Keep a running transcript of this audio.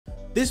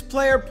This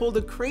player pulled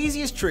the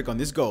craziest trick on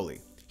this goalie.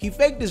 He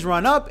faked his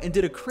run up and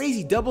did a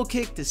crazy double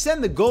kick to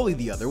send the goalie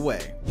the other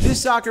way.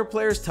 This soccer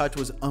player's touch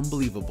was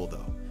unbelievable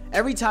though.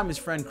 Every time his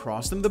friend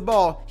crossed him the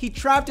ball, he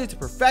trapped it to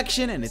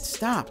perfection and it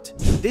stopped.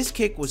 This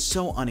kick was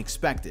so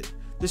unexpected.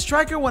 The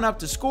striker went up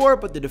to score,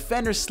 but the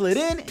defender slid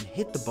in and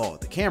hit the ball at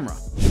the camera.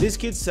 This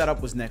kid's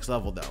setup was next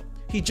level though.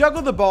 He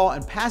juggled the ball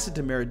and passed it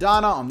to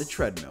Maradona on the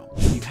treadmill.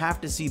 You have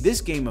to see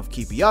this game of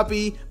keepy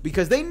uppy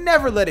because they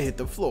never let it hit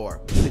the floor.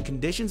 The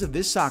conditions of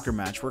this soccer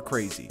match were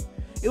crazy.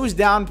 It was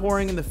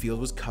downpouring and the field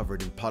was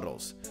covered in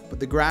puddles, but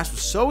the grass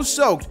was so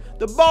soaked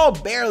the ball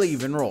barely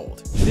even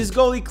rolled. This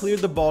goalie cleared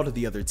the ball to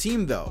the other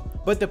team though,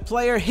 but the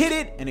player hit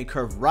it and it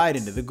curved right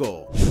into the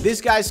goal. This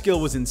guy's skill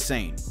was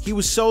insane. He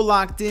was so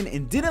locked in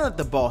and didn't let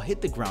the ball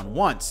hit the ground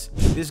once.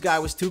 This guy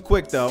was too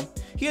quick though.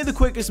 He had the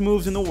quickest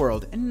moves in the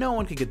world and no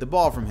one could get the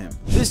ball from him.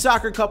 This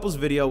soccer couple's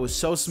video was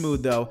so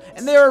smooth though,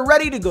 and they were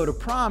ready to go to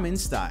prom in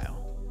style.